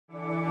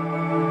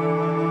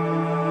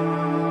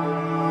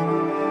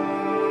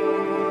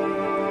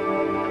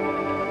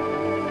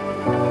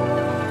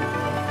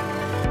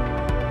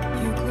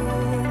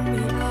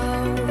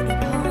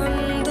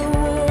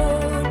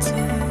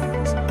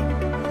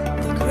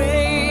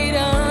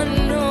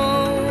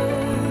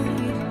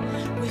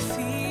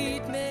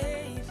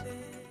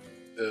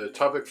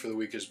topic for the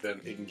week has been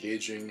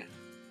engaging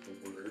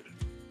the Word.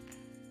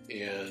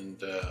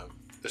 And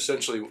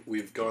essentially,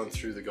 we've gone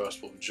through the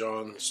Gospel of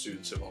John. The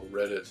students have all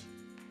read it.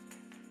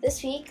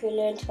 This week we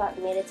learned about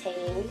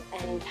meditating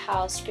and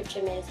how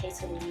Scripture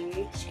meditates on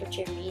you.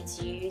 Scripture reads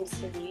you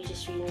instead of you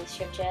just reading the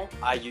Scripture.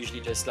 I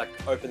usually just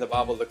open the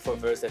Bible, look for a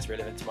verse that's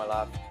relevant to my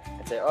life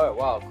and say, oh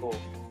wow, cool.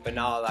 But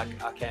now I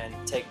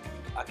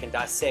can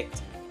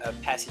dissect a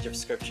passage of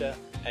Scripture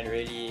and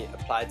really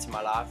apply it to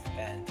my life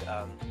and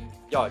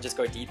just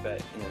go deeper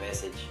in the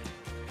message.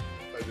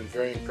 I've been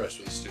very impressed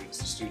with the students.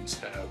 The students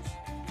have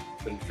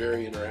been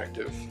very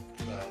interactive,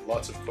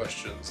 lots of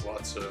questions,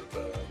 lots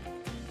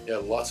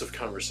of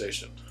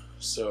conversation.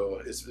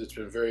 So it's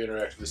been very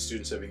interactive. The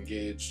students have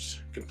engaged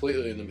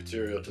completely in the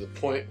material to the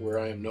point where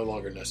I am no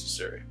longer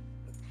necessary.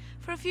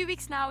 For a few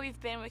weeks now we've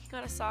been working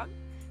on a song,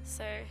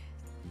 so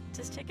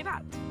just check it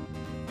out.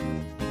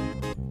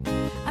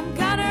 I'm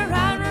gonna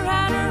run,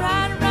 run,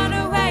 run, run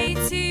away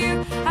to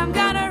you. I'm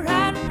gonna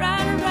run,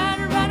 run,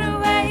 run, run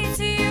away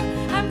to you.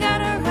 I'm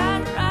gonna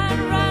run,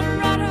 run, run,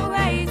 run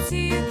away to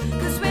you.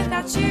 'Cause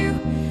without you,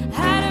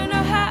 I don't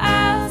know how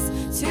else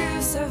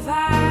to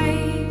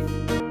survive.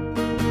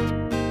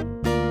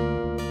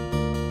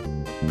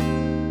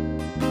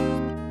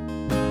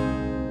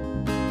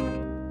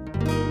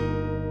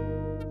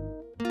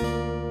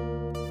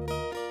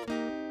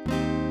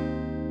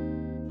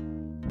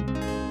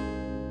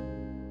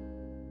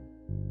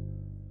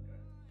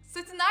 So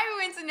tonight we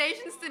went to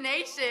Nations to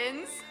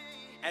Nations.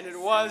 And it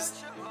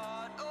was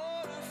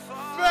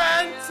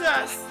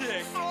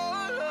fantastic!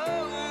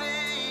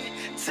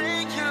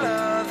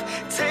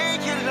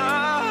 Take your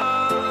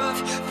love,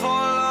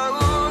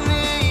 follow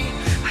me,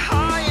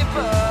 high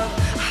above,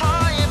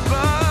 high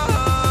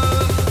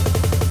above.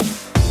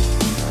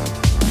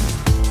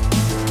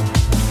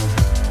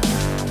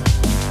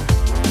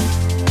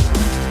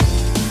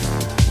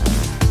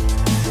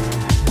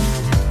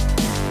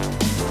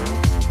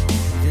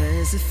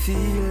 There's a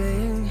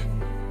feeling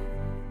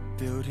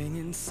building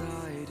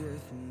inside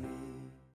of me.